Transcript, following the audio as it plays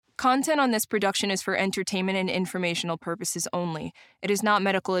Content on this production is for entertainment and informational purposes only. It is not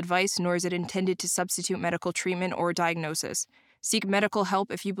medical advice, nor is it intended to substitute medical treatment or diagnosis. Seek medical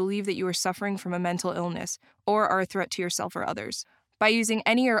help if you believe that you are suffering from a mental illness or are a threat to yourself or others. By using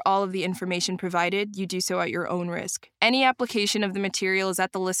any or all of the information provided, you do so at your own risk. Any application of the material is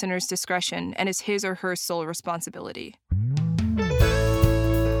at the listener's discretion and is his or her sole responsibility.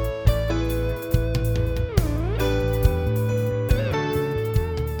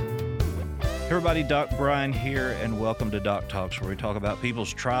 Hey everybody, Doc Brian here, and welcome to Doc Talks, where we talk about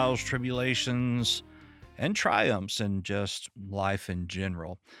people's trials, tribulations, and triumphs, and just life in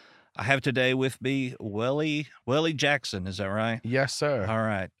general. I have today with me Welly Jackson. Is that right? Yes, sir. All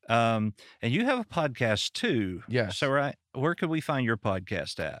right. And you have a podcast too. Yes. So, right. Where could we find your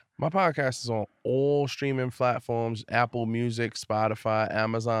podcast at? My podcast is on all streaming platforms: Apple Music, Spotify,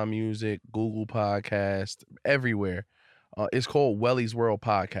 Amazon Music, Google Podcast, everywhere. It's called Welly's World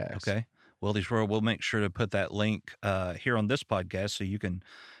Podcast. Okay. Welly's World. We'll make sure to put that link here on this podcast so you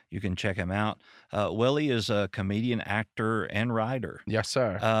can check him out. Welly is a comedian, actor, and writer. Yes,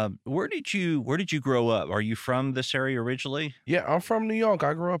 sir. Where did you grow up? Are you from this area originally? Yeah, I'm from New York.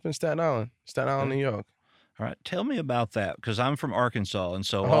 I grew up in Staten Island, New York. All right, tell me about that, because I'm from Arkansas, and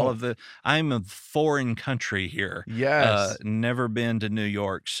so I'm a foreign country here. Yes. Never been to New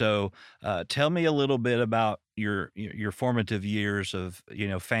York, so tell me a little bit about your formative years of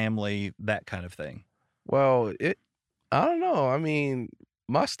family, that kind of thing. Well, I don't know. I mean,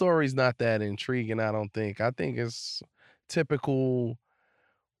 my story's not that intriguing, I don't think. I think it's typical.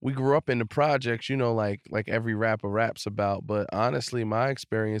 We grew up in the projects, like every rapper raps about. But honestly, my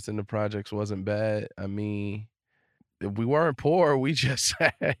experience in the projects wasn't bad. I mean, we weren't poor. We just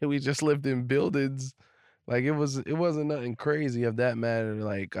lived in buildings. Like it wasn't nothing crazy of that matter.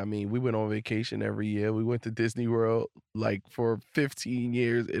 Like, I mean, we went on vacation every year. We went to Disney World like for 15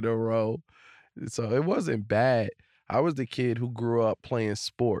 years in a row. So it wasn't bad. I was the kid who grew up playing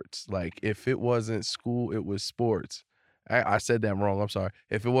sports. Like if it wasn't school, it was sports. I said that wrong. I'm sorry.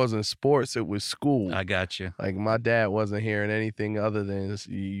 If it wasn't sports, it was school. I got you. Like my dad wasn't hearing anything other than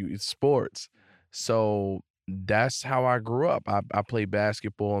sports. So that's how I grew up. I played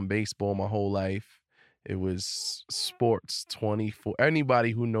basketball and baseball my whole life. It was sports 24.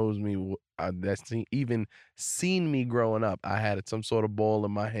 Anybody who knows me that's even seen me growing up, I had some sort of ball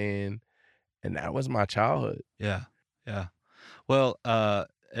in my hand, and that was my childhood. Yeah. Well,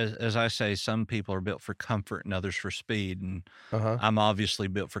 as I say, some people are built for comfort and others for speed, and I'm obviously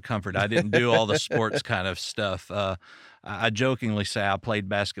built for comfort. I didn't do all the sports kind of stuff. I jokingly say I played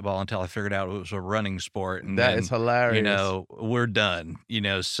basketball until I figured out it was a running sport, and that is hilarious. We're done.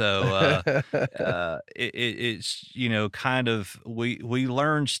 So it's kind of we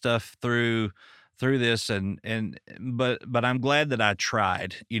learn stuff through this, but I'm glad that I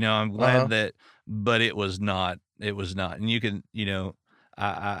tried. I'm glad that, but it was not. And you can,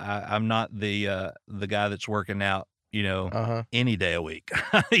 I'm not the guy that's working out, any day a week,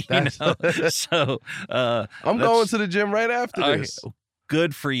 So I'm going to the gym right after this.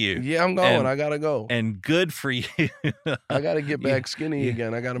 Good for you. Yeah, I'm going. I gotta go. And good for you. I gotta get back skinny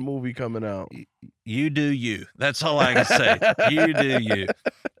again. I got a movie coming out. You do you. That's all I can say. You do you.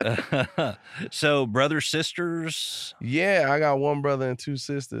 So brothers, sisters? Yeah, I got one brother and two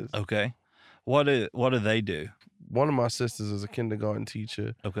sisters. Okay. What do they do? One of my sisters is a kindergarten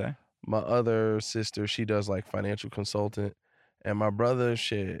teacher. Okay. My other sister, she does like financial consultant. And my brother,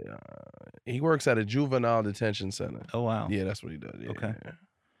 he works at a juvenile detention center. Oh, wow. Yeah, that's what he does. Yeah, okay. Yeah.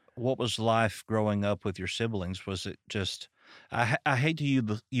 What was life growing up with your siblings? Was it just, I hate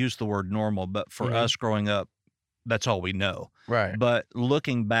to use the word normal, but for us growing up, that's all we know. Right. But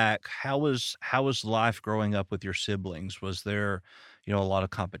looking back, how was life growing up with your siblings? Was there, a lot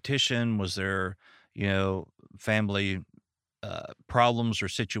of competition? Was there, family problems or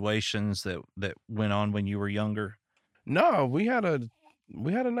situations that went on when you were younger? No, we had a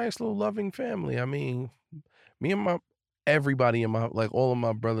nice little loving family. I mean, me and everybody in all of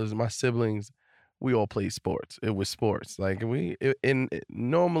my brothers and my siblings, we all played sports. It was sports. Like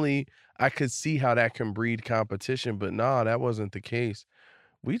normally I could see how that can breed competition, but no, that wasn't the case.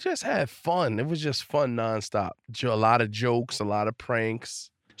 We just had fun. It was just fun nonstop. A lot of jokes, a lot of pranks.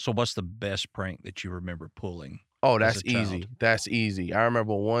 So what's the best prank that you remember pulling? Oh, that's easy. That's easy. I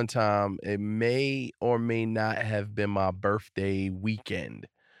remember one time, it may or may not have been my birthday weekend.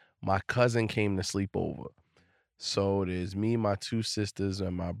 My cousin came to sleep over. So there's me, my two sisters,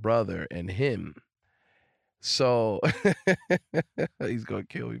 and my brother, and him. So he's going to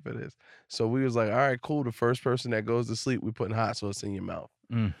kill me for this. So we was like, all right, cool. The first person that goes to sleep, we putting hot sauce in your mouth.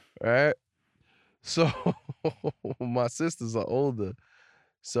 All right? So my sisters are older.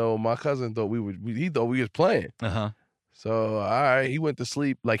 So my cousin thought he thought we was playing. Uh-huh. So, all right, he went to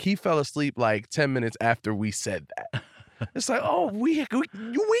sleep. Like, he fell asleep like 10 minutes after we said that. It's like, oh, we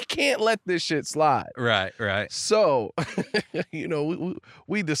can't let this shit slide. Right, right. So, you know,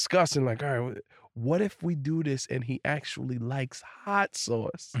 we discussing like, all right, what if we do this and he actually likes hot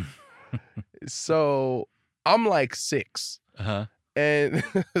sauce? So I'm like 6. Uh-huh. And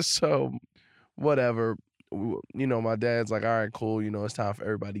so whatever, you know, my dad's like, all right, cool. You know, it's time for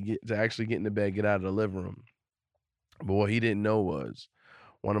everybody to actually get into bed, get out of the living room. But what he didn't know was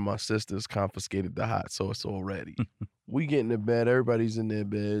one of my sisters confiscated the hot sauce already. We get into bed, everybody's in their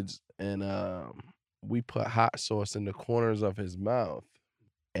beds, and we put hot sauce in the corners of his mouth.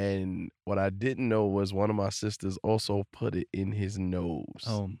 And what I didn't know was one of my sisters also put it in his nose.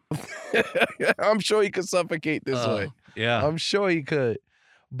 Oh. I'm sure he could suffocate this way. Yeah. I'm sure he could.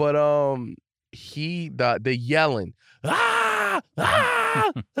 But they yelling, ah,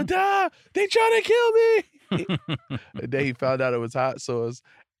 they trying to kill me. And then he found out it was hot sauce.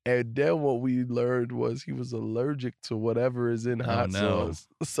 And then what we learned was he was allergic to whatever is in hot sauce.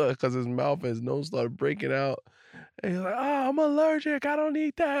 So because his mouth and his nose started breaking out. And he's like, oh, I'm allergic. I don't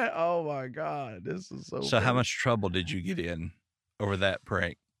eat that. Oh my God. This is so funny. How much trouble did you get in over that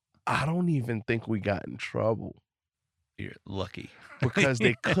prank? I don't even think we got in trouble. You're lucky. Because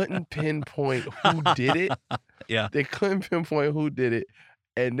they couldn't pinpoint who did it. Yeah. They couldn't pinpoint who did it.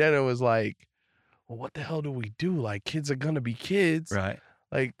 And then it was like, well, what the hell do we do? Like, kids are going to be kids. Right.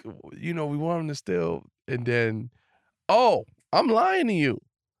 Like, you know, we want them to still. And then, oh, I'm lying to you.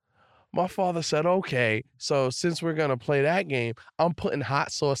 My father said, okay, so since we're going to play that game, I'm putting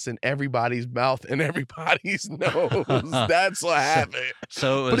hot sauce in everybody's mouth and everybody's nose. That's what happened.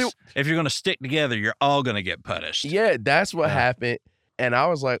 So if you're going to stick together, you're all going to get punished. Yeah, that's what happened. And I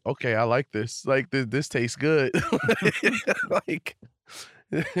was like, okay, I like this. Like, this tastes good. Like,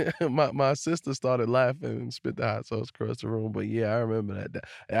 my sister started laughing and spit the hot sauce across the room. But yeah, I remember that.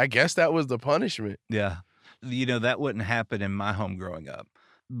 I guess that was the punishment. Yeah. You know, that wouldn't happen in my home growing up.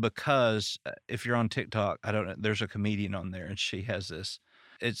 Because if you're on TikTok, I don't know, there's a comedian on there and she has this.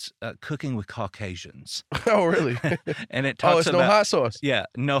 It's cooking with Caucasians. Oh, really? And it talks about no hot sauce. Yeah,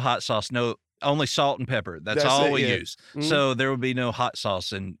 no hot sauce, only salt and pepper. That's all we use. Mm-hmm. So there would be no hot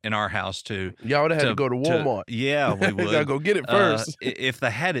sauce in our house to. Y'all would have had to go to Walmart. Yeah, we would. Gotta go get it first. If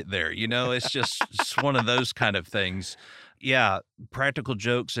they had it there, you know, it's one of those kind of things. Yeah, practical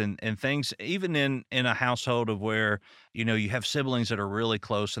jokes and things, even in a household of where, you know, you have siblings that are really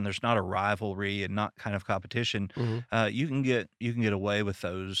close and there's not a rivalry and not kind of competition, Mm-hmm. you can get away with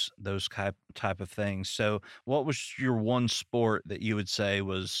those type of things. So what was your one sport that you would say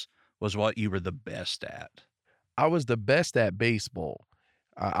was what you were the best at? I was the best at baseball.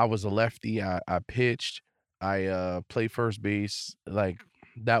 I was a lefty. I pitched. I played first base. Like,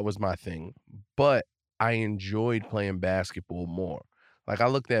 that was my thing. But I enjoyed playing basketball more. Like, I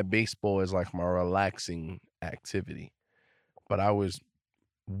looked at baseball as like my relaxing activity, but I was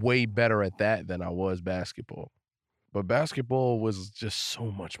way better at that than I was basketball. But basketball was just so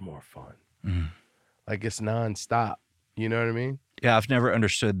much more fun. Mm. Like, it's nonstop. You know what I mean? Yeah, I've never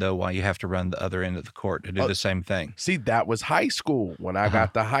understood though why you have to run the other end of the court to do the same thing. See, that was high school. When I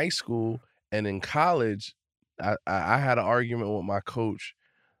got to high school and in college, I had an argument with my coach.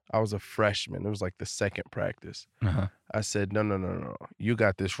 I was a freshman. It was like the second practice. I said, no. You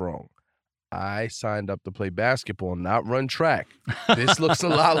got this wrong. I signed up to play basketball, not run track. This looks a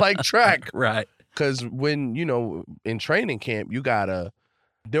lot like track. Right. Because when, you know, in training camp,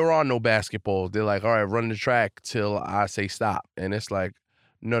 there are no basketballs. They're like, all right, run the track till I say stop. And it's like,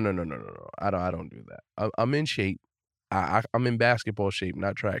 no. I don't do that. I'm in shape. I'm in basketball shape,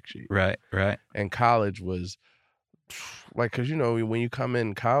 not track shape. Right. And college was like, cause you know, when you come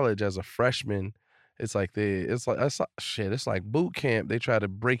in college as a freshman, it's like it's like boot camp. They try to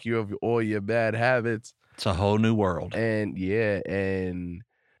break you of all your bad habits. It's a whole new world. And and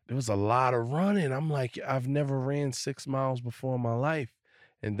there was a lot of running. I'm like, I've never ran 6 miles before in my life.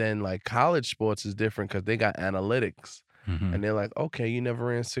 And then like college sports is different because they got analytics. Mm-hmm. And they're like, okay, you never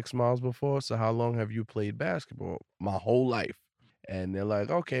ran 6 miles before, so how long have you played basketball? My whole life. And they're like,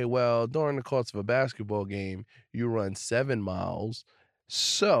 okay, well, during the course of a basketball game, you run 7 miles.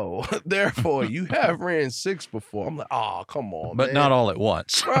 So, therefore, you have ran 6 before. I'm like, oh, come on, but man. Not all at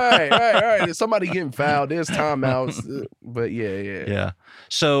once. Right. There's somebody getting fouled. There's timeouts. But yeah.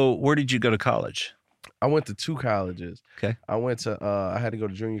 So, where did you go to college? I went to 2 colleges. Okay. I went to, I had to go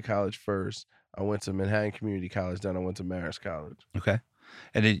to junior college first. I went to Manhattan Community College, then I went to Marist College. Okay.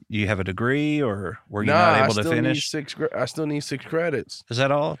 And did you have a degree, or were you Nah, not I able to still need finish? I still need 6 credits. Is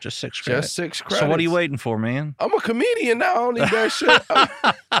that all? Just 6 credits? Just 6 credits. So what are you waiting for, man? I'm a comedian now. I don't need that shit.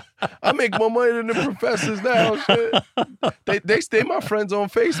 I make more money than the professors now. Shit. They stay my friends on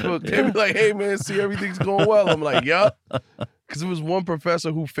Facebook. They be like, hey, man, see, everything's going well. I'm like, yup. Because it was one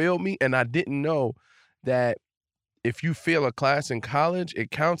professor who failed me, and I didn't know that if you fail a class in college,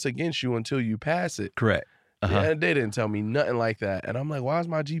 it counts against you until you pass it. Correct. Yeah, they didn't tell me nothing like that. And I'm like, why is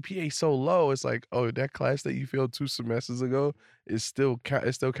my GPA so low? It's like, oh, that class that you failed 2 semesters ago it still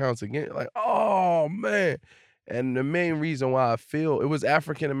counts again. Like, oh, man. And the main reason why I failed, it was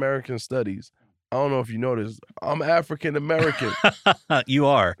African American studies. I don't know if you noticed. I'm African American. You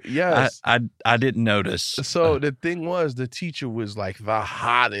are. Yes. I didn't notice. So the thing was, the teacher was like the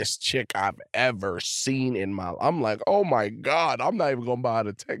hottest chick I've ever seen in my life. I'm like, oh my God, I'm not even gonna buy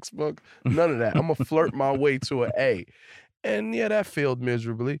the textbook. None of that. I'm gonna flirt my way to an A. And yeah, that failed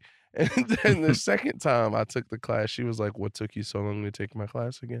miserably. And then the second time I took the class, she was like, what took you so long to take my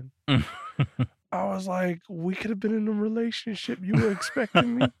class again? I was like, we could have been in a relationship. You were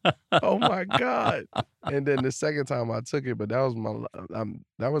expecting me? Oh my God. And then the second time I took it, but that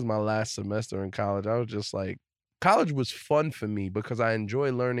was my last semester in college. I was just like, college was fun for me because I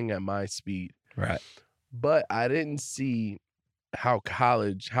enjoy learning at my speed. Right. But I didn't see how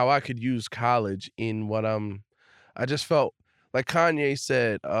I could use college in what I just felt like Kanye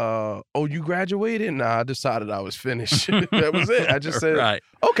said, oh, you graduated? Nah, I decided I was finished. That was it. I just said, right.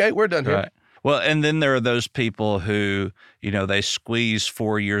 Okay, we're done here. Right. Well, and then there are those people who, they squeeze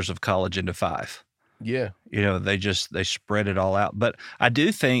 4 years of college into 5. Yeah. They spread it all out. But I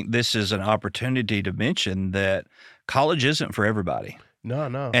do think this is an opportunity to mention that college isn't for everybody.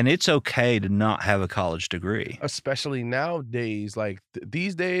 No. And it's okay to not have a college degree. Especially nowadays, like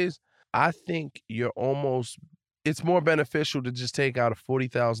these days, I think it's more beneficial to just take out a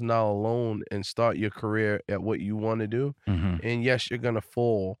 $40,000 loan and start your career at what you want to do. Mm-hmm. And yes, you're going to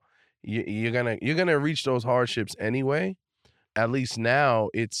fall. You're gonna reach those hardships anyway. At least now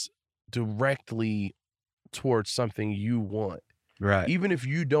it's directly towards something you want. Right. Even if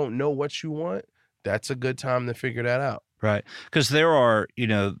you don't know what you want, that's a good time to figure that out. Right. Because there are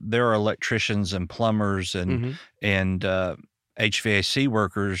electricians and plumbers and HVAC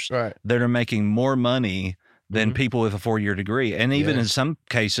workers that are making more money than people with a 4-year degree. And even in some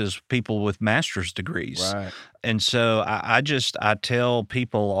cases, people with master's degrees. Right. And so I tell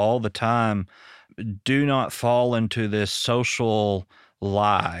people all the time, do not fall into this social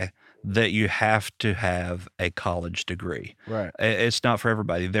lie that you have to have a college degree. Right. It's not for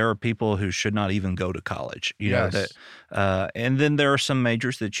everybody. There are people who should not even go to college. Yes. And then there are some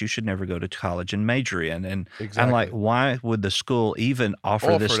majors that you should never go to college and major in. And exactly. I'm like, why would the school even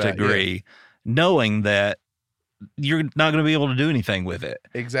offer this degree knowing that you're not going to be able to do anything with it?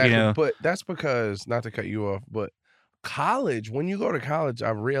 Exactly. But that's because, not to cut you off, but college, when you go to college,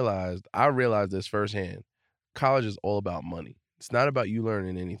 I realized this firsthand. College is all about money. It's not about you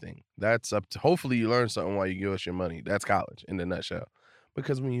learning anything. That's up to, hopefully you learn something while you give us your money. That's college in a nutshell.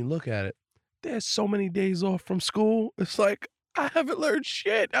 Because when you look at it, there's so many days off from school. It's like, I haven't learned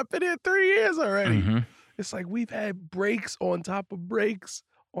shit. I've been here 3 years already. Mm-hmm. It's like we've had breaks on top of breaks.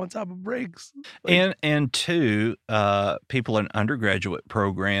 On top of breaks. Like, and two, people in undergraduate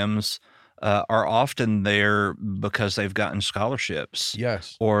programs are often there because they've gotten scholarships.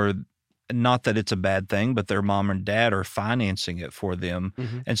 Yes. Or not that it's a bad thing, but their mom and dad are financing it for them.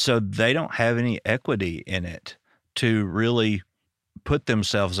 Mm-hmm. And so they don't have any equity in it to really put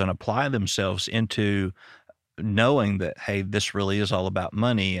themselves and apply themselves into knowing that, hey, this really is all about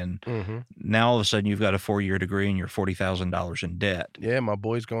money. And now all of a sudden you've got a 4-year degree and you're $40,000 in debt. Yeah, my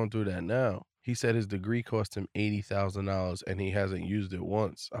boy's going through that now. He said his degree cost him $80,000 and he hasn't used it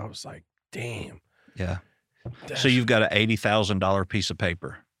once. I was like, damn. Yeah. So you've got an $80,000 piece of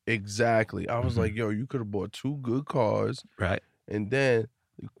paper. Exactly. I was like, yo, you could have bought 2 good cars. Right. And then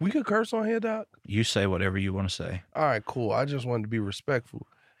we could curse on here, Doc? You say whatever you want to say. All right, cool. I just wanted to be respectful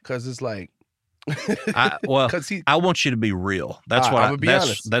because it's like, I want you to be real. That's what I'm gonna be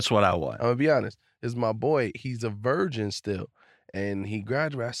honest. That's what I want. I'm gonna be honest. It's my boy. He's a virgin still, and he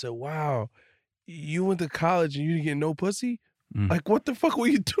graduated. I said, "Wow, you went to college and you didn't get no pussy? Like, what the fuck were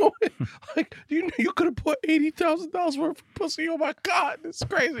you doing? Like, you could have put $80,000 worth of pussy. Oh my God, it's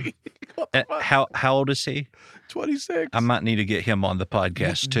crazy." How old is he? 26. I might need to get him on the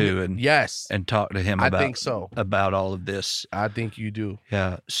podcast too, and and talk to him about all of this. I think you do.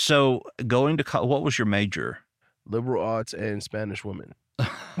 Yeah. So going to college, what was your major? Liberal arts and Spanish women.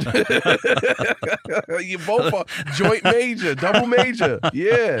 You both are joint major, double major.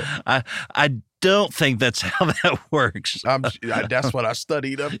 Yeah. don't think that's how that works. That's what I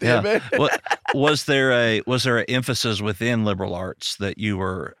studied up there, man. Was there an emphasis within liberal arts that you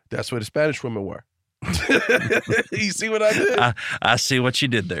were? That's where the Spanish women were. You see what I did? I see what you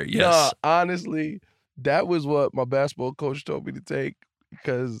did there. Yes. No, honestly, that was what my basketball coach told me to take,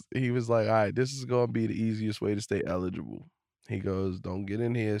 because he was like, all right, this is going to be the easiest way to stay eligible. He goes, don't get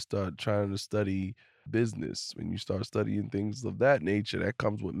in here, start trying to study business. When you start studying things of that nature, that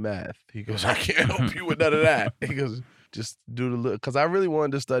comes with math. He goes, I can't help you with none of that. He goes, just do because I really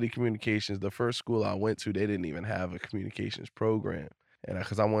wanted to study communications. The first school I went to, they didn't even have a communications program. And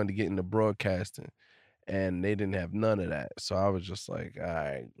because I wanted to get into broadcasting, and they didn't have none of that. So I was just like, all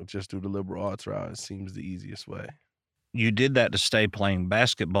right, let's just do the liberal arts route. It seems the easiest way. You did that to stay playing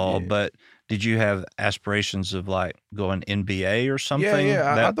basketball, but did you have aspirations of like going NBA or something?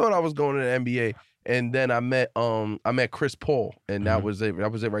 Yeah. I thought I was going to the NBA, and then I met Chris Paul, and that was it.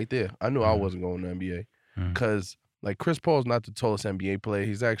 That was it right there. I knew I wasn't going to the NBA because like Chris Paul's not the tallest NBA player.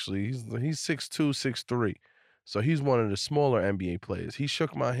 He's actually he's 6'2", 6'3", so he's one of the smaller NBA players. He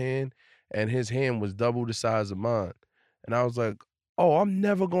shook my hand, and his hand was double the size of mine, and I was like, oh, I'm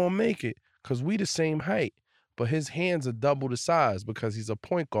never gonna make it because we the same height. But his hands are double the size because he's a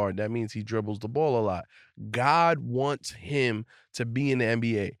point guard. That means he dribbles the ball a lot. God wants him to be in the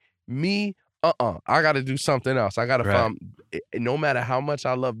NBA. Me, I got to do something else. I got to find, no matter how much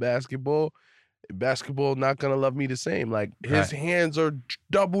I love basketball not going to love me the same. Like, his hands are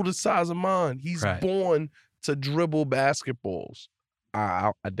double the size of mine. He's born to dribble basketballs.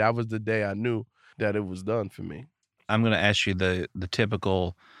 That was the day I knew that it was done for me. I'm going to ask you the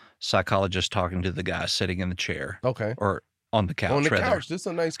typical psychologist talking to the guy sitting in the chair. Okay. Or on the couch. On the rather. couch. This is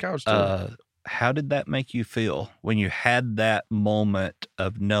a nice couch, too. How did that make you feel when you had that moment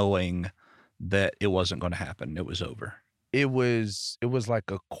of knowing that it wasn't going to happen? It was over. It was like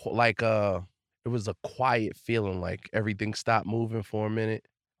a quiet feeling, like everything stopped moving for a minute.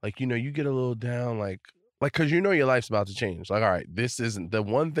 Like, you get a little down, like, cause your life's about to change. Like, all right, this isn't the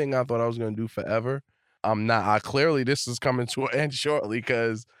one thing I thought I was going to do forever. I'm not. Clearly this is coming to an end shortly,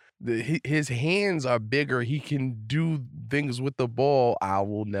 because his hands are bigger. He can do things with the ball I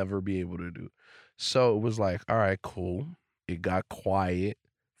will never be able to do. So it was like, all right, cool. It got quiet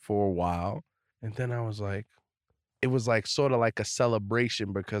for a while. And then I was like, it was like sort of like a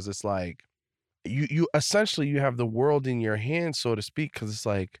celebration, because it's like you essentially you have the world in your hands, so to speak, because it's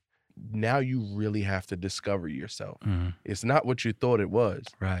like now you really have to discover yourself. It's not what you thought it was.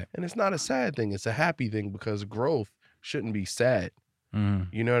 Right. And it's not a sad thing. It's a happy thing, because growth shouldn't be sad.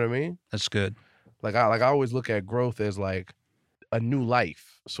 You know what I mean? That's good. Like I always look at growth as like a new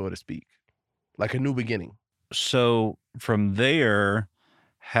life, so to speak, like a new beginning. So from there,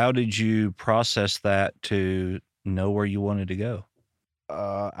 how did you process that to know where you wanted to go?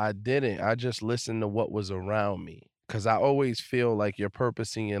 I didn't. I just listened to what was around me, because I always feel like your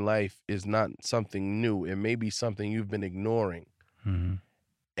purpose in your life is not something new. It may be something you've been ignoring.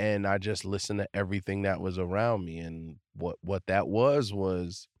 And I just listened to everything that was around me. And what that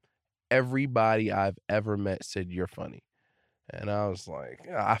was everybody I've ever met said, you're funny. And I was like,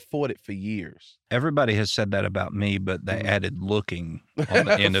 I fought it for years. Everybody has said that about me, but they added looking on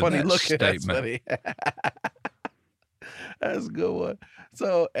the end of funny that looking, statement. That's funny. That's a good one.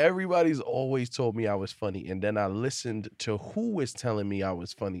 So everybody's always told me I was funny. And then I listened to who was telling me I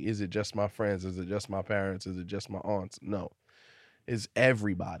was funny. Is it just my friends? Is it just my parents? Is it just my aunts? No. It's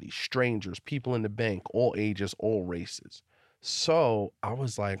everybody, strangers, people in the bank, all ages, all races. So I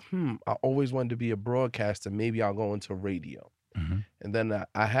was like, I always wanted to be a broadcaster. Maybe I'll go into radio. And then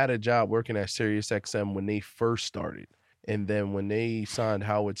I had a job working at SiriusXM when they first started. And then when they signed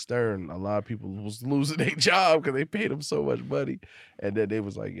Howard Stern, a lot of people was losing their job because they paid them so much money. And then they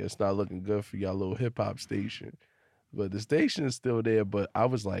was like, it's not looking good for y'all little hip hop station. But the station is still there. But I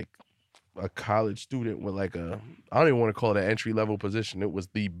was like a college student with like I don't even want to call it an entry level position. It was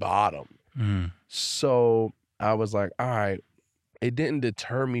the bottom. So I was like, all right, it didn't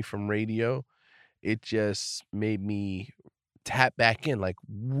deter me from radio. It just made me tap back in, like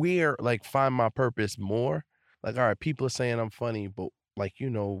find my purpose more. Like, all right, people are saying I'm funny, but like,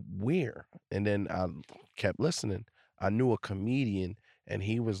 where? And then I kept listening. I knew a comedian, and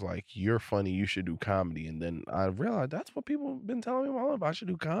he was like, you're funny, you should do comedy. And then I realized that's what people have been telling me my whole life, I should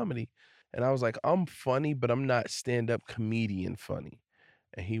do comedy. And I was like, I'm funny, but I'm not stand-up comedian funny.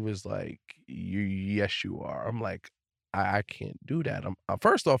 And he was like, yes, you are. I'm like, I can't do that.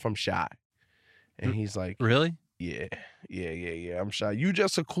 First off, I'm shy. And he's like, really? Yeah. I'm shy. You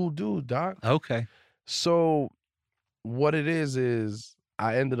just a cool dude, Doc. Okay. So what it is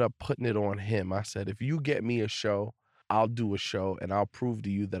I ended up putting it on him. I said, if you get me a show, I'll do a show and I'll prove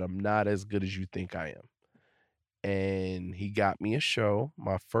to you that I'm not as good as you think I am. And he got me a show.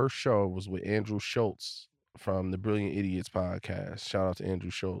 My first show was with Andrew Schultz from the Brilliant Idiots podcast. Shout out to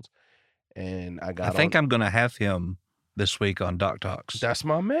Andrew Schultz. And I got think I'm going to have him this week on Doc Talks. That's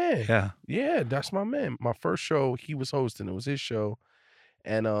my man. Yeah. Yeah, that's my man. My first show, he was hosting. It was his show.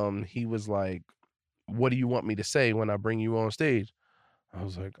 And he was like, what do you want me to say when I bring you on stage? I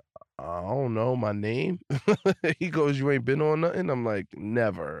was like, I don't know, my name. He goes, you ain't been on nothing? I'm like,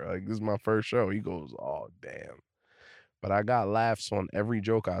 never. Like, this is my first show. He goes, oh, damn. But I got laughs on every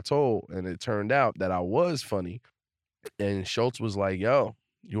joke I told, and it turned out that I was funny. And Schultz was like, yo,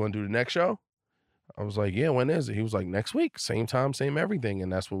 you want to do the next show? I was like, yeah, when is it? He was like, next week, same time, same everything.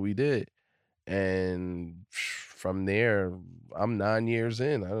 And that's what we did. And from there, I'm 9 years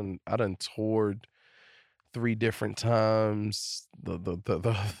in. I done toured 3 different times,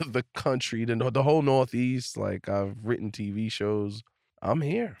 the country, the whole Northeast. Like, I've written TV shows. I'm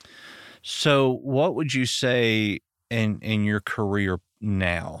here. So what would you say in your career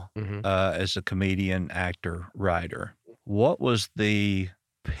now as a comedian, actor, writer, what was the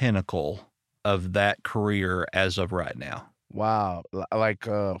pinnacle of that career as of right now? Wow. Like,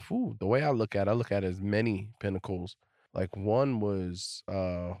 the way I look at it as many pinnacles. Like, one was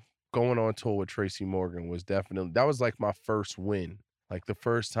going on tour with Tracy Morgan was definitely, that was like my first win. Like, the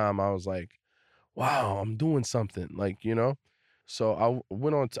first time I was like, wow, I'm doing something. Like, you know? So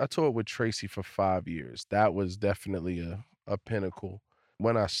I toured with Tracy for 5 years. That was definitely a pinnacle.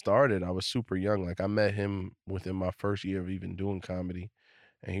 When I started, I was super young. Like, I met him within my first year of even doing comedy.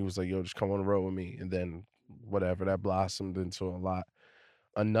 And he was like, yo, just come on the road with me. And then whatever, that blossomed into a lot.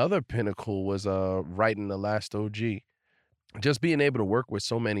 Another pinnacle was writing The Last OG. Just being able to work with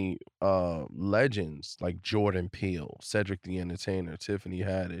so many legends like Jordan Peele, Cedric the Entertainer, Tiffany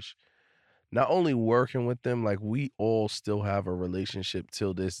Haddish. Not only working with them, like, we all still have a relationship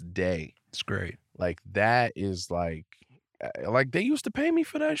till this day. It's great. Like, that is like they used to pay me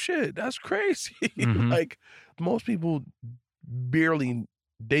for that shit. That's crazy. Like, most people barely,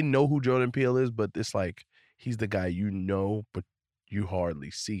 they know who Jordan Peele is, but it's like, he's the guy you know, but you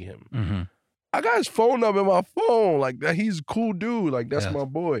hardly see him. I got his phone number in my phone. Like, that, he's a cool dude. Like, that's my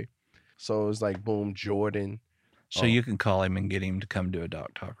boy. So it's like, boom, Jordan. So you can call him and get him to come do a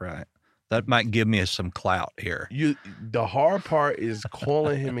Doc Talk, right? That might give me some clout here. The hard part is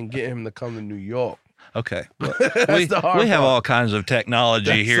calling him and getting him to come to New York. Okay. Well, we the hard have part. all kinds of technology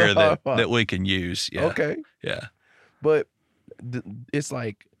That's here the hard part. that we can use. Yeah. Okay. Yeah. But it's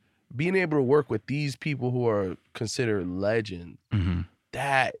like being able to work with these people who are considered legends.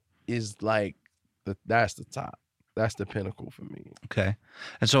 That is like, that's the top. That's the pinnacle for me. Okay.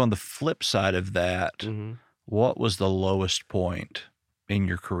 And so on the flip side of that, what was the lowest point in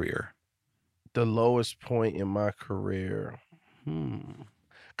your career? The lowest point in my career,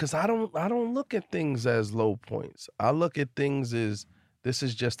 because I don't look at things as low points. I look at things as, this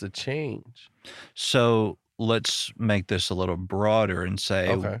is just a change. So let's make this a little broader and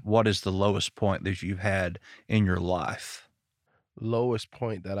say, what is the lowest point that you've had in your life? Lowest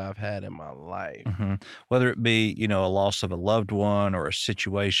point that I've had in my life. Whether it be, a loss of a loved one or a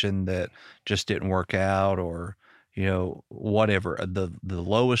situation that just didn't work out, or whatever, the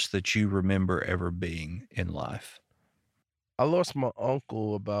lowest that you remember ever being in life. I lost my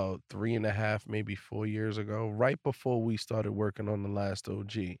uncle about 3.5, maybe 4 years ago, right before we started working on The Last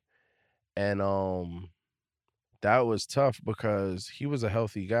OG. And that was tough because he was a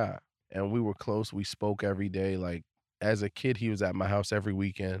healthy guy and we were close. We spoke every day. Like, as a kid, he was at my house every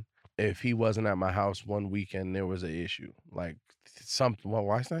weekend. If he wasn't at my house one weekend, there was an issue. Like, something, well,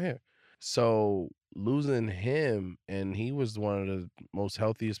 why is not here? So losing him, and he was one of the most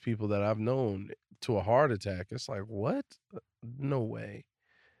healthiest people that I've known, to a heart attack. It's like, what? No way.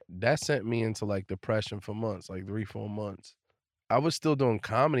 That sent me into like depression for months, like 3-4 months. I was still doing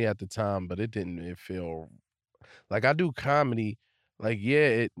comedy at the time, but it didn't feel like, I do comedy. Like,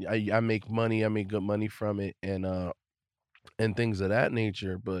 yeah, I make money. I make good money from it, and things of that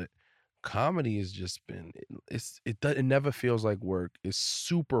nature. But comedy has just been, it never feels like work. It's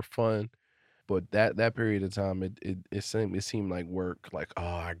super fun. But that period of time, it seemed like work. Like, oh,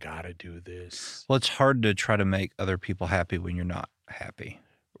 I gotta do this. Well, it's hard to try to make other people happy when you're not happy.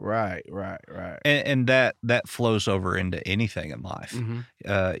 Right. And that flows over into anything in life.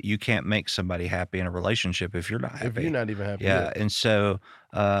 You can't make somebody happy in a relationship if you're not happy. If you're not even happy. Yeah. And so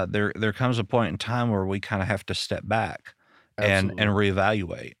there comes a point in time where we kind of have to step back and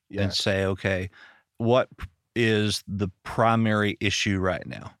reevaluate and say, okay, what is the primary issue right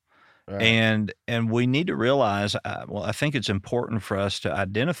now? Right. And we need to realize, I think it's important for us to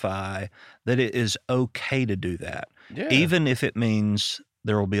identify that it is okay to do that. Yeah. even if it means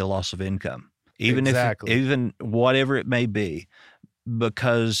there will be a loss of income, even Exactly. even whatever it may be,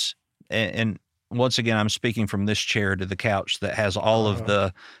 because, and once again, I'm speaking from this chair to the couch that has all of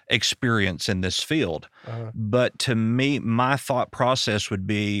the experience in this field. But to me, my thought process would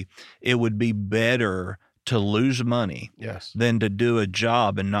be, it would be better to lose money Yes. than to do a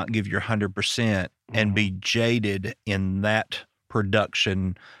job and not give your 100% and be jaded in that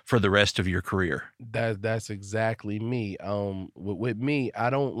production for the rest of your career. That's exactly me. With me, I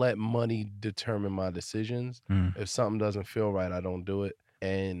don't let money determine my decisions. If something doesn't feel right, I don't do it.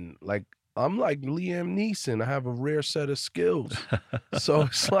 And like, I'm like Liam Neeson. I have a rare set of skills. So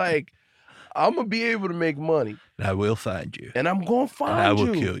it's like, I'm gonna be able to make money, And I will find you. and I'm gonna find And I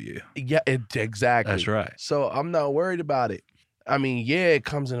will you. kill you. Yeah, exactly. That's right. So I'm not worried about it. I mean, yeah, it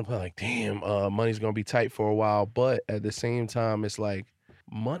comes into play like, damn, money's gonna be tight for a while, but at the same time, it's like,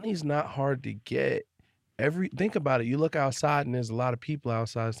 money's not hard to get. Think about it. You look outside and there's a lot of people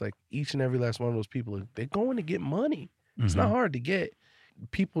outside. It's like each and every last one of those people, they're going to get money. It's not hard to get.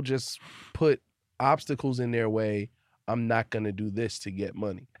 People just put obstacles in their way. I'm not going to do this to get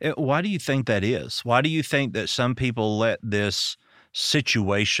money. Why do you think that is? Why do you think that some people let this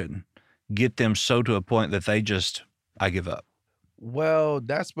situation get them so to a point that they just, I give up? Well,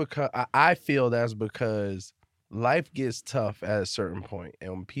 that's because I feel that's because life gets tough at a certain point,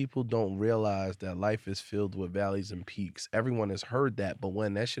 and when people don't realize that life is filled with valleys and peaks, everyone has heard that, but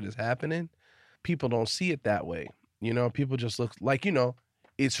when that shit is happening, people don't see it that way. You know, people just look like, you know,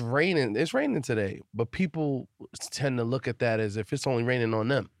 it's raining today, but people tend to look at that as if it's only raining on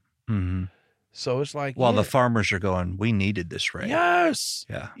them. Mm-hmm. So it's like, While the farmers are going, we needed this rain. Yes.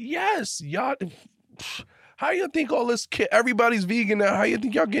 Yeah. Yes. Y'all, how you think all this, everybody's vegan now, how you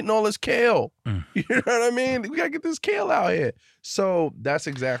think y'all getting all this kale? You know what I mean? We got to get this kale out here. So that's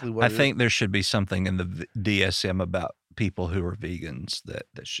exactly what I think there should be something in the DSM about people who are vegans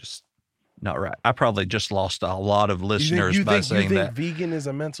that's just not right. I probably just lost a lot of listeners by saying that. You think vegan is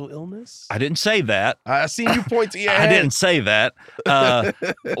a mental illness? I didn't say that. I seen you point to your I head. didn't say that.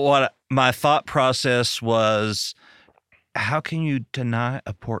 What my thought process was, how can you deny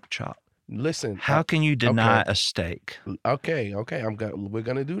a pork chop? Listen. How can you deny a steak? Okay. We're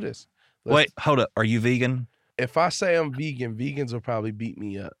going to do this. Wait, hold up. Are you vegan? If I say I'm vegan, vegans will probably beat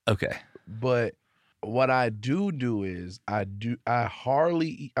me up. Okay. But what I do is I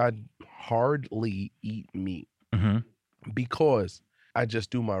hardly eat meat because I just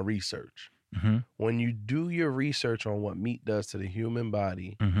do my research. When you do your research on what meat does to the human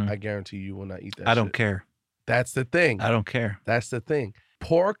body, I guarantee you will not eat that. I don't care. That's the thing. I don't care. That's the thing.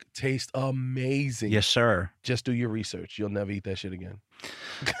 Pork tastes amazing. Yes, sir. Just do your research. You'll never eat that shit again.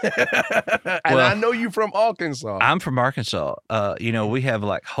 And I know you from Arkansas. I'm from Arkansas. You know, we have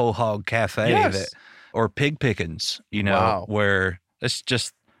like Whole Hog Cafe or Pig Pickins, you know, where it's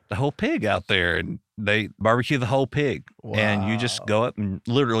just the whole pig out there, and they barbecue the whole pig, and you just go up and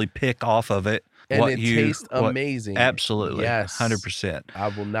literally pick off of it. And it tastes amazing. Absolutely. Yes. 100%. I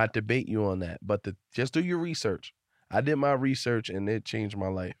will not debate you on that, but just do your research. I did my research, and it changed my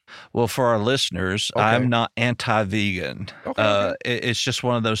life. Well, for our listeners, I'm not anti-vegan. It's just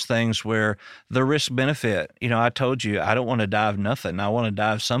one of those things where the risk-benefit, you know, I told you, I don't want to dive nothing. I want to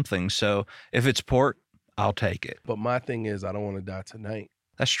dive something. So if it's pork, I'll take it. But my thing is, I don't want to die tonight.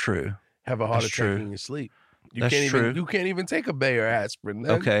 That's true. Have a heart attack in your sleep. You True. Can't even take a Bayer aspirin.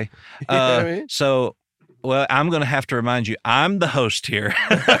 Okay. You know what I mean? So, well, I'm going to have to remind you, I'm the host here.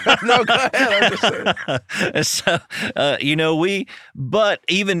 No, go ahead. I'm just saying. So, you know, but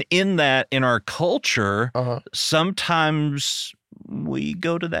even in that, in our culture, sometimes we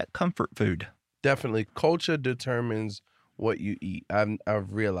go to that comfort food. Definitely. Culture determines what you eat.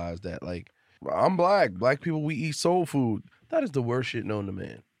 I've realized that. Like, I'm black. Black people, we eat soul food. That is the worst shit known to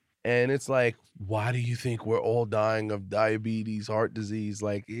man. And it's like, why do you think we're all dying of diabetes, heart disease?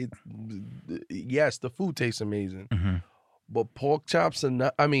 Like, yes, the food tastes amazing, but pork chops are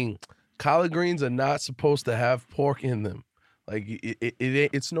not, collard greens are not supposed to have pork in them. Like,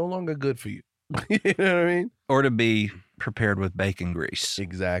 it's no longer good for you. You know what I mean? Or to be prepared with bacon grease.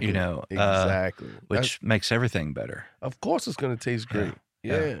 Exactly. You know, exactly. Which makes everything better. Of course it's going to taste great.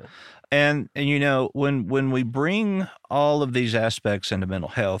 Yeah. And you know, when we bring all of these aspects into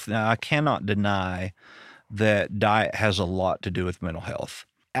mental health, now I cannot deny that diet has a lot to do with mental health.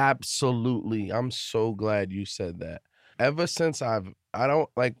 Absolutely. I'm so glad you said that. Ever since I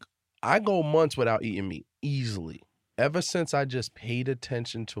go months without eating meat easily. Ever since I just paid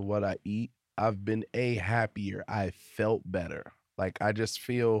attention to what I eat, I've been happier. I felt better. Like, I just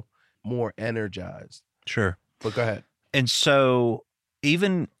feel more energized. Sure. But go ahead. And so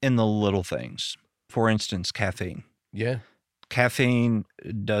even in the little things, for instance, caffeine, Yeah. Caffeine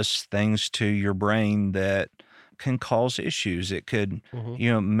does things to your brain that can cause issues. It could,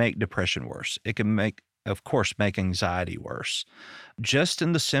 make depression worse. It can of course, make anxiety worse. Just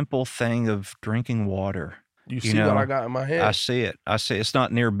in the simple thing of drinking water. You You see what I know, got in my I hand? see it. I see it's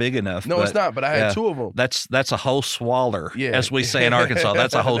not near big enough, No, it's but not, but I had yeah, 2 of them. that's a whole swaller, Yeah. as we say in Arkansas.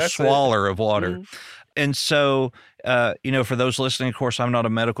 That's a whole That's it. swaller of water. Mhm. And so, for those listening, of course, I'm not a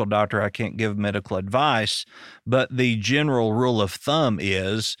medical doctor. I can't give medical advice, but the general rule of thumb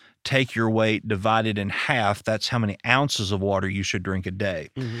is take your weight, divide it in half. That's how many ounces of water you should drink a day.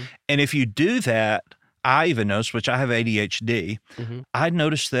 Mhm. And if you do that, I even noticed, which I have ADHD, Mhm. I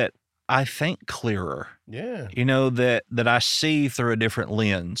noticed that I think clearer. Yeah. That I see through a different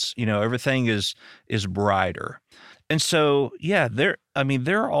lens. Everything is brighter. And so, yeah, there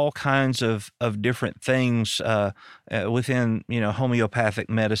are all kinds of different things within, homeopathic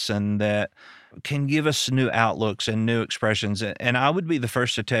medicine that can give us new outlooks and new expressions. And I would be the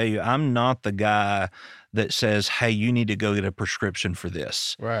first to tell you, I'm not the guy that says, hey, you need to go get a prescription for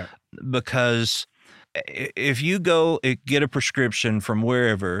this. Right. Because if you go get a prescription from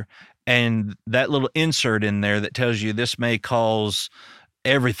wherever, and that little insert in there that tells you this may cause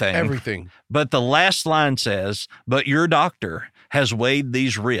everything. But the last line says, but your doctor has weighed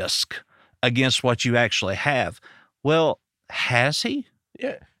these risks against what you actually have. Well, has he?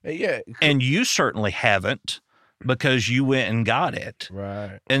 Yeah. Yeah. And you certainly haven't, because you went and got it.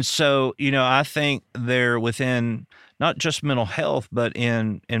 Right. And so, I think there within not just mental health, but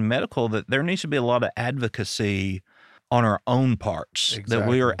in medical, that there needs to be a lot of advocacy on our own parts, that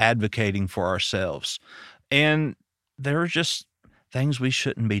we are Exactly. advocating for ourselves. And there are just things we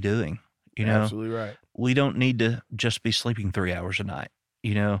shouldn't be doing. Absolutely right. We don't need to just be sleeping 3 hours a night.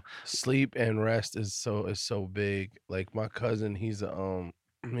 Sleep and rest is so big. Like my cousin, he's a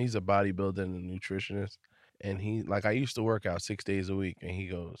bodybuilder and a nutritionist, and I used to work out 6 days a week, and he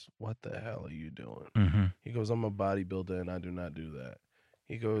goes, "What the hell are you doing?" Mm-hmm. He goes, "I'm a bodybuilder and I do not do that."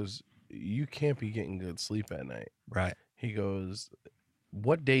 He goes, "You can't be getting good sleep at night." Right. He goes,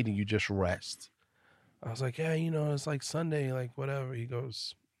 "What day do you just rest?" I was like, "Yeah, it's like Sunday, like whatever." He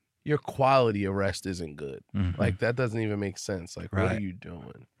goes, "Your quality of rest isn't good. Mm-hmm. Like that doesn't even make sense. Like what Right. are you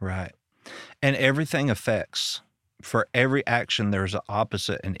doing?" Right. And everything affects. For every action, there's an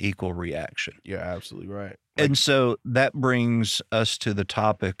opposite and equal reaction. You're absolutely right. And so that brings us to the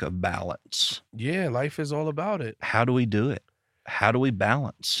topic of balance. Yeah, life is all about it. How do we do it? How do we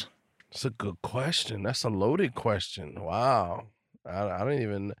balance? It's a good question. That's a loaded question. Wow. I don't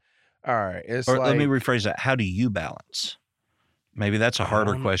even. All right. It's Or like, let me rephrase that. How do you balance? Maybe that's a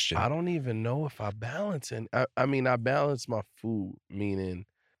harder question. I don't even know if I balance it. I mean, I balance my food, meaning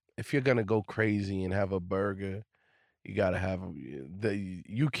if you're gonna go crazy and have a burger, you gotta have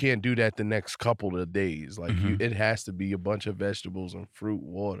you can't do that the next couple of days. Like it has to be a bunch of vegetables and fruit,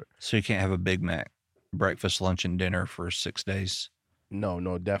 water. So you can't have a Big Mac, breakfast, lunch, and dinner for 6 days?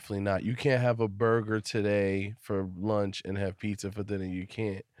 No, definitely not. You can't have a burger today for lunch and have pizza for dinner. You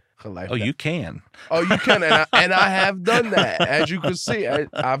can't. You can. Oh, you can, and I have done that. As you can see,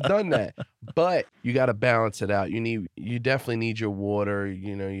 I've done that. But you got to balance it out. You definitely need your water,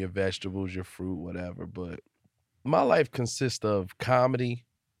 your vegetables, your fruit, whatever. But my life consists of comedy,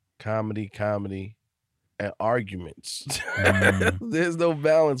 and arguments. There's no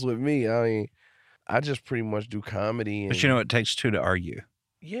balance with me. I mean, I just pretty much do comedy. But it takes two to argue.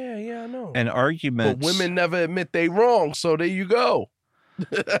 Yeah, I know. And arguments. But women never admit they wrong, so there you go.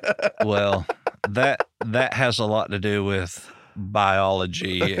 Well, that has a lot to do with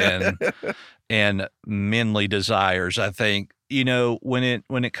biology and manly desires. I think, when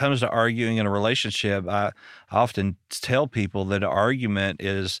it comes to arguing in a relationship, I often tell people that an argument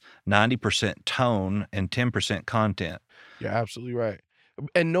is 90% tone and 10% content. You're absolutely right.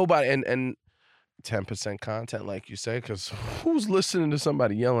 And nobody and 10% content, like you say, because who's listening to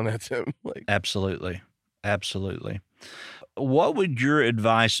somebody yelling at them? Like, absolutely. What would your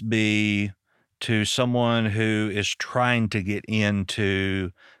advice be to someone who is trying to get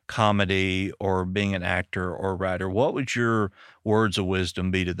into comedy or being an actor or writer? What would your words of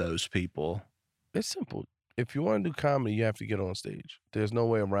wisdom be to those people? It's simple. If you want to do comedy, you have to get on stage. There's no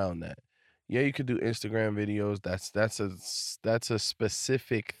way around that. Yeah, you could do Instagram videos. That's a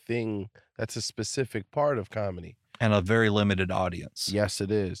specific thing. That's a specific part of comedy. And a very limited audience. Yes,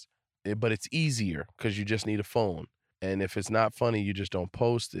 it is. But it's easier because you just need a phone. And if it's not funny, you just don't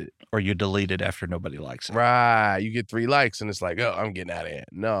post it. Or you delete it after nobody likes it. Right. You get 3 likes and it's like, oh, I'm getting out of here.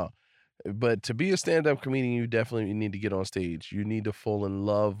 No. But to be a stand-up comedian, you definitely need to get on stage. You need to fall in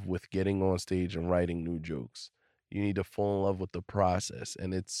love with getting on stage and writing new jokes. You need to fall in love with the process.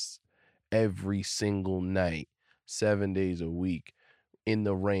 And it's every single night. 7 days a week in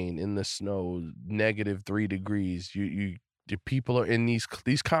the rain, in the snow, -3 degrees. The people are in these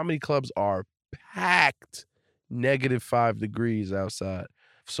comedy clubs are packed, -5 degrees outside.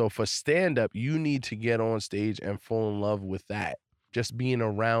 So for stand up, you need to get on stage and fall in love with that. Just being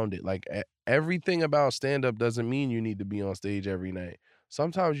around it. Like everything about stand up doesn't mean you need to be on stage every night.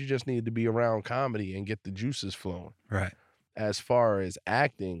 Sometimes you just need to be around comedy and get the juices flowing. Right. As far as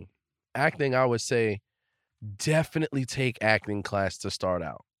acting, I would say definitely take acting class to start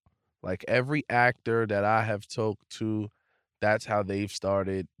out. Like every actor that I have talked to, that's how they've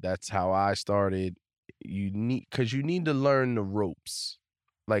started. That's how I started. You need to learn the ropes.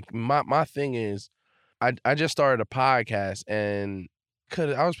 Like my thing is, I just started a podcast, and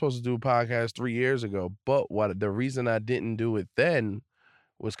I was supposed to do a podcast 3 years ago, but the reason I didn't do it then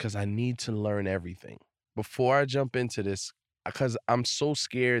was because I need to learn everything before I jump into this, because I'm so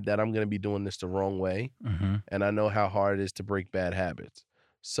scared that I'm going to be doing this the wrong way. Mm-hmm. And I know how hard it is to break bad habits.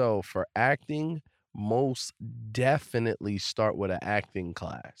 So for acting, most definitely start with an acting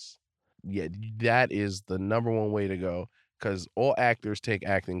class. Yeah, that is the number one way to go, because all actors take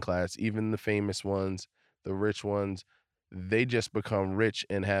acting class, even the famous ones, the rich ones. They just become rich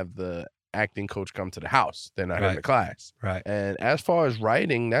and have the acting coach come to the house. They're not in the class. Right. And as far as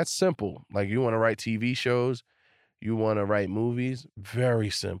writing, that's simple. Like you want to write TV shows, you want to write movies,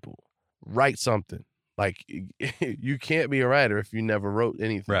 very simple. Write something. Like you can't be a writer if you never wrote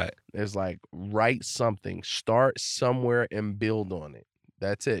anything. Right. It's like write something, start somewhere and build on it.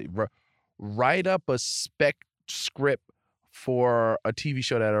 That's it. Write up a spec script for a TV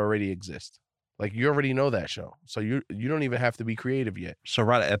show that already exists. Like you already know that show, so you don't even have to be creative yet. So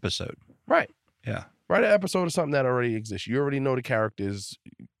write an episode. Right. Yeah. Write an episode of something that already exists. You already know the characters.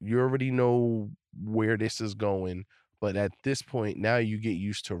 You already know where this is going. But at this point, now you get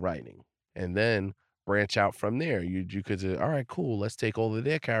used to writing, and then branch out from there. You could say, all right, cool. Let's take all of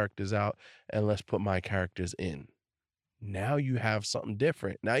their characters out and let's put my characters in. Now you have something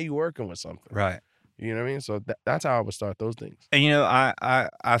different. Now you're working with something. Right. You know what I mean? So that's how I would start those things. And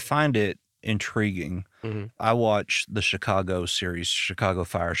I find it intriguing. Mm-hmm. I watch the Chicago series, Chicago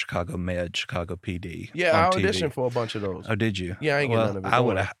Fire, Chicago Med, Chicago PD. Yeah, I on TV. auditioned for a bunch of those. Oh, did you? Yeah, I ain't getting none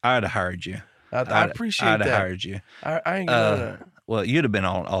of it. I'd have hired you. I appreciate that. I'd have hired you. I ain't getting none of that. Well, you'd have been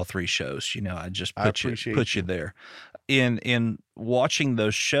on all 3 shows. I just put you there. In watching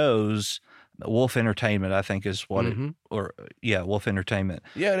those shows, Wolf Entertainment, I think is what Wolf Entertainment.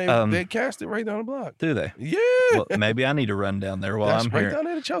 Yeah, they cast it right down the block. Do they? Yeah. Well, maybe I need to run down there while I'm right here. Down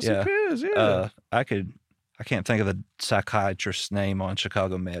there to Chelsea Yeah. Piers. Yeah. I can't think of the psychiatrist's name on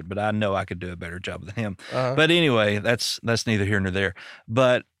Chicago Med, but I know I could do a better job than him. But anyway, that's neither here nor there.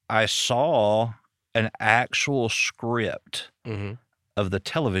 But I saw an actual script of the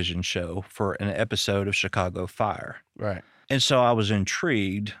television show for an episode of Chicago Fire. Right. And so I was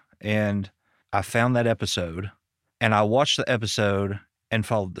intrigued, and I found that episode, and I watched the episode and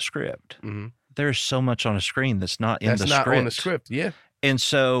followed the script. Mm-hmm. There's so much on a screen that's not in the script. That's not on the script, yeah. And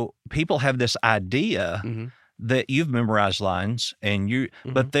so people have this idea that you've memorized lines, and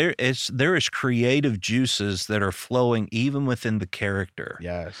but there is creative juices that are flowing even within the character.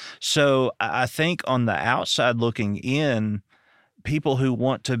 Yes. So I think on the outside looking in, people who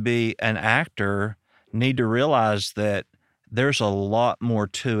want to be an actor need to realize that there's a lot more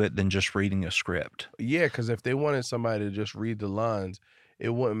to it than just reading a script. Yeah, because if they wanted somebody to just read the lines, it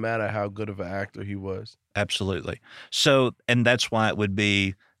wouldn't matter how good of an actor he was. Absolutely. So, and that's why it would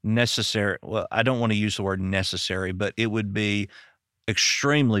be necessary. Well, I don't want to use the word necessary, but it would be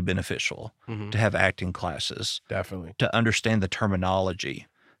extremely beneficial to have acting classes. Definitely. To understand the terminology,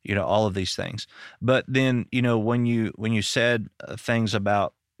 all of these things. But then, when you said things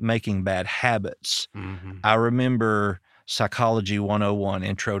about making bad habits, I remember Psychology 101,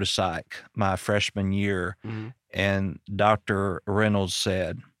 Intro to Psych, my freshman year, and Dr. Reynolds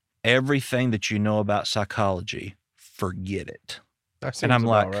said, everything that you know about psychology, forget it. That seems and I'm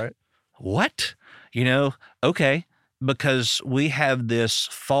about like, right. What? Okay, because we have this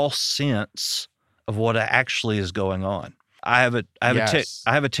false sense of what actually is going on. I have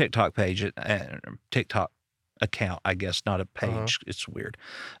a TikTok page, TikTok account, I guess, not a page. It's weird,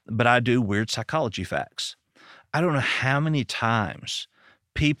 but I do weird psychology facts. I don't know how many times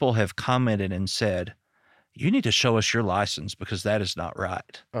people have commented and said, you need to show us your license because that is not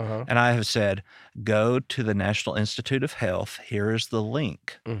right. And I have said, go to the National Institute of Health. Here is the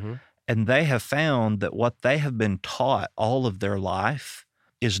link. And they have found that what they have been taught all of their life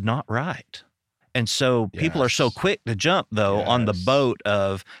is not right. And so people are so quick to jump, though, on the boat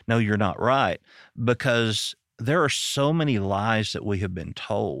of, no, you're not right, because there are so many lies that we have been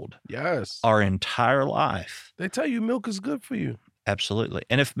told Yes. our entire life. They tell you milk is good for you. Absolutely.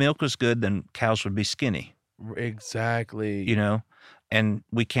 And if milk was good, then cows would be skinny, Exactly. you know? And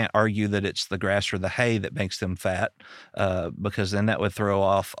we can't argue that it's the grass or the hay that makes them fat, because then that would throw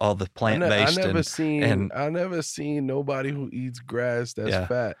off all the plant-based. I never seen nobody who eats grass that's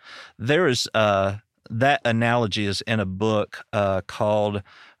fat. There is that analogy is in a book called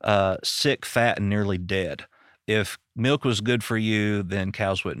Sick, Fat, and Nearly Dead. If milk was good for you, then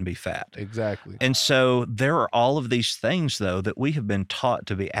cows wouldn't be fat. Exactly. And so there are all of these things, though, that we have been taught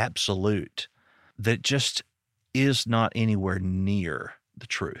to be absolute that just is not anywhere near the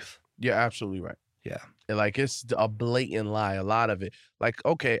truth. You're absolutely right. Yeah. And like, it's a blatant lie, a lot of it. Like,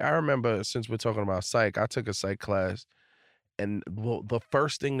 okay, I remember, since we're talking about psych, I took a psych class, and the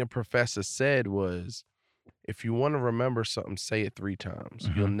first thing the professor said was, if you want to remember something, say it 3 times.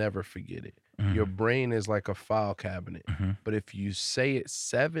 You'll never forget it. Your brain is like a file cabinet. But if you say it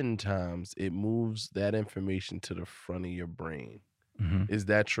 7 times, it moves that information to the front of your brain. Is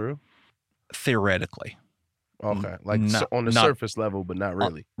that true? Theoretically. Okay. Like on the surface level, but not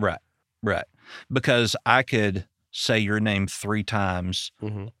really. Right. Because I could say your name 3 times,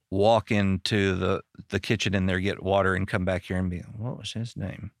 walk into the kitchen in there, get water, and come back here and be, what was his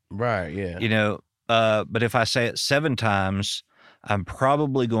name? Right, yeah. You know, but if I say it 7 times, I'm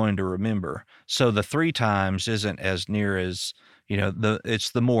probably going to remember. So the 3 times isn't as near as, you know,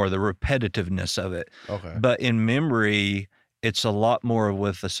 it's the repetitiveness of it. Okay. But in memory, it's a lot more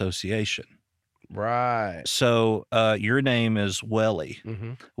with association. Right. So your name is Welly.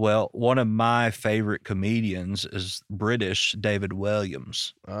 Well, one of my favorite comedians is British David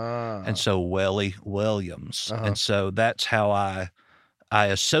Williams. And so Welly Williams. And so that's how I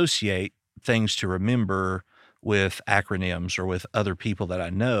associate things to remember with acronyms or with other people that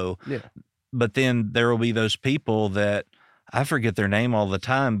I know. Yeah. But then there will be those people that I forget their name all the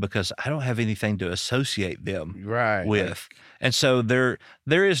time because I don't have anything to associate them with. And so there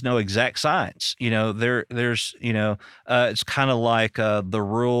is no exact science. You know, there's, you know, it's kind of like the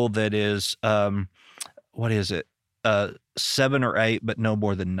rule that is, what is it? 7 or 8, but no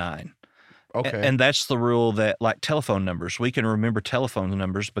more than 9. Okay. And that's the rule that, like telephone numbers, we can remember telephone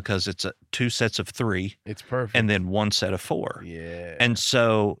numbers because it's 2 sets of 3. It's perfect. And then 1 set of 4. Yeah. And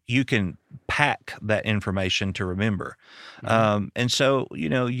so you can pack that information to remember. And so, you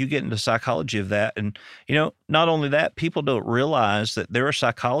know, you get into psychology of that. And, you know, not only that, people don't realize that there are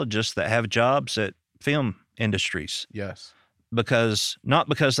psychologists that have jobs at film industries. Yes. Not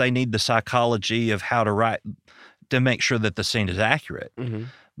because they need the psychology of how to write to make sure that the scene is accurate,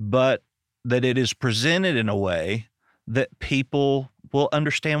 but that it is presented in a way that people will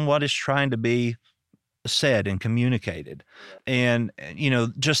understand what is trying to be said and communicated. And, you know,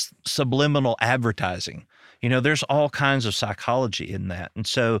 just subliminal advertising. You know, there's all kinds of psychology in that. And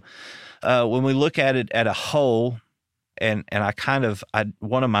so when we look at it at a whole, and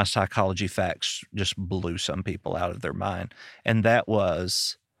one of my psychology facts just blew some people out of their mind. And that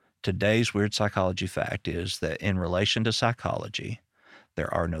was, today's weird psychology fact is that in relation to psychology,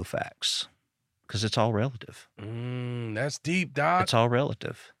 there are no facts because it's all relative. That's deep, Doc. It's all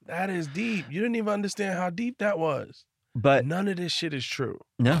relative. That is deep. You didn't even understand how deep that was. But none of this shit is true.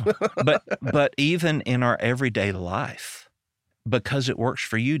 No, but even in our everyday life, because it works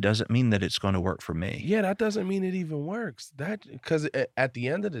for you doesn't mean that it's going to work for me. Yeah, that doesn't mean it even works. Because at the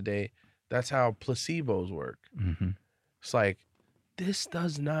end of the day, that's how placebos work. It's like, this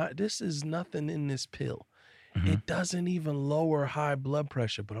is nothing in this pill. It doesn't even lower high blood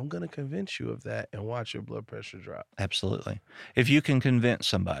pressure, but I'm going to convince you of that and watch your blood pressure drop. Absolutely. If you can convince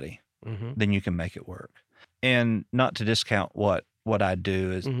somebody, then you can make it work. And not to discount what I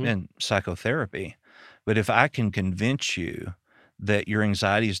do is in psychotherapy, but if I can convince you that your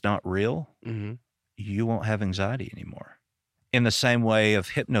anxiety is not real, you won't have anxiety anymore. In the same way of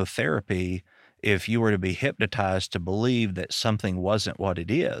hypnotherapy, if you were to be hypnotized to believe that something wasn't what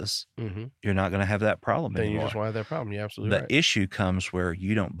it is, you're not going to have that problem anymore. Then you just won't have that problem. You're absolutely right. The issue comes where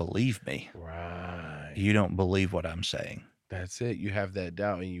you don't believe me. Right. You don't believe what I'm saying. That's it. You have that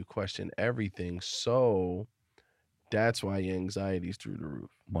doubt and you question everything. So that's why your anxiety is through the roof.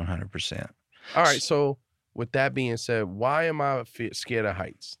 100%. All right. So with that being said, why am I scared of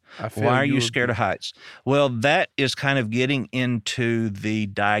heights? Why are you scared of heights? Well, that is kind of getting into the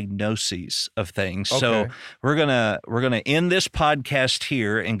diagnoses of things. Okay. So we're gonna end this podcast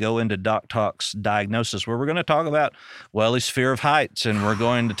here and go into Doc Talk's diagnosis, where we're going to talk about Welly's fear of heights, and we're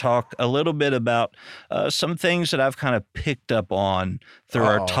going to talk a little bit about some things that I've kind of picked up on through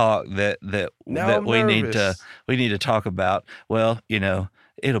our talk that we need to talk about. Well, you know,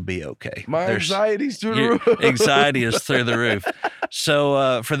 It'll be okay. My anxiety's through the roof. Anxiety is through the roof.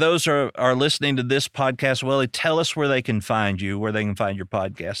 So for those who are listening to this podcast, Welly, tell us where they can find you, where they can find your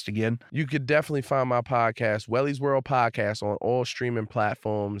podcast again. You could definitely find my podcast, Welly's World Podcast, on all streaming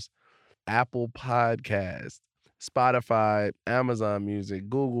platforms, Apple Podcasts, Spotify, Amazon Music,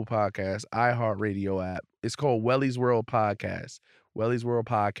 Google Podcasts, iHeartRadio app. It's called Welly's World Podcast. Welly's World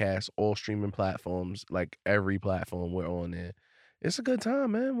Podcast, all streaming platforms, like every platform we're on there. It's a good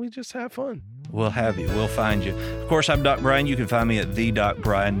time, man. We just have fun. We'll have you. We'll find you. Of course, I'm Doc Brian. You can find me at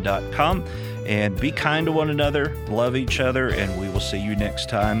thedocbrian.com. And be kind to one another, love each other, and we will see you next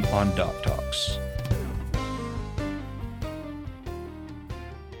time on Doc Talks.